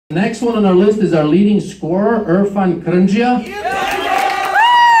Next one on our list is our leading scorer, Irfan Krndzija.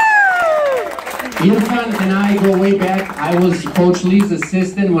 Irfan and I go way back. I was Coach Lee's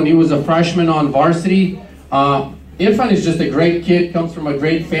assistant when he was a freshman on varsity. Irfan is just a great kid, comes from a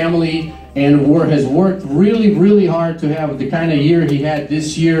great family, and has worked really, really hard to have the kind of year he had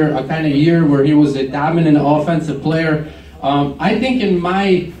this year, a kind of year where he was a dominant offensive player. I think in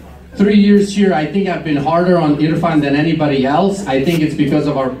my 3 years here, I think I've been harder on Irfan than anybody else. I think it's because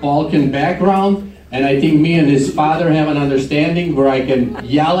of our Balkan background, and I think me and his father have an understanding where I can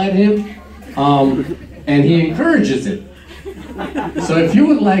yell at him, and he encourages it. So if you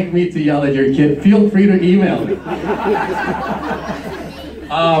would like me to yell at your kid, feel free to email me.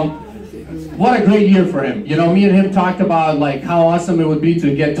 What a great year for him. You know, me and him talked about like how awesome it would be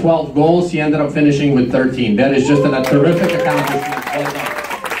to get 12 goals. He ended up finishing with 13. That is just a terrific accomplishment. Well done.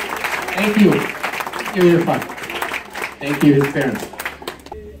 Thank you. Thank you, Irfan. Thank you, his parents.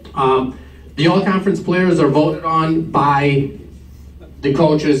 The all-conference players are voted on by the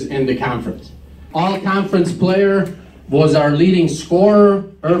coaches in the conference. All-conference player was our leading scorer,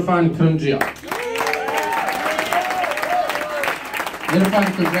 Irfan Krndzija.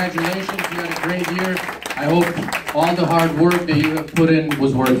 Irfan, congratulations, you had a great year. I hope all the hard work that you have put in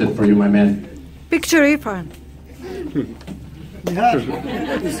was worth it for you, my man. Picture Irfan. Yeah,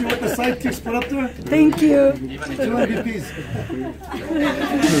 you see what the sidekicks put up there? Thank you. 2 MVPs.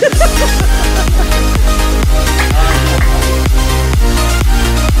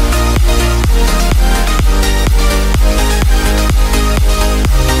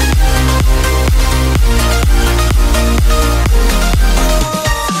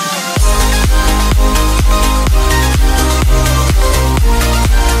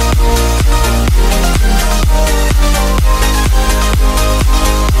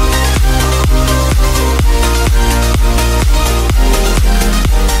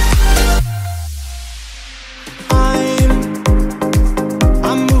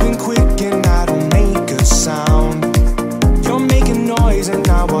 And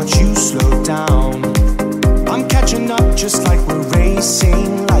I watch you slow down. I'm catching up just like we're racing.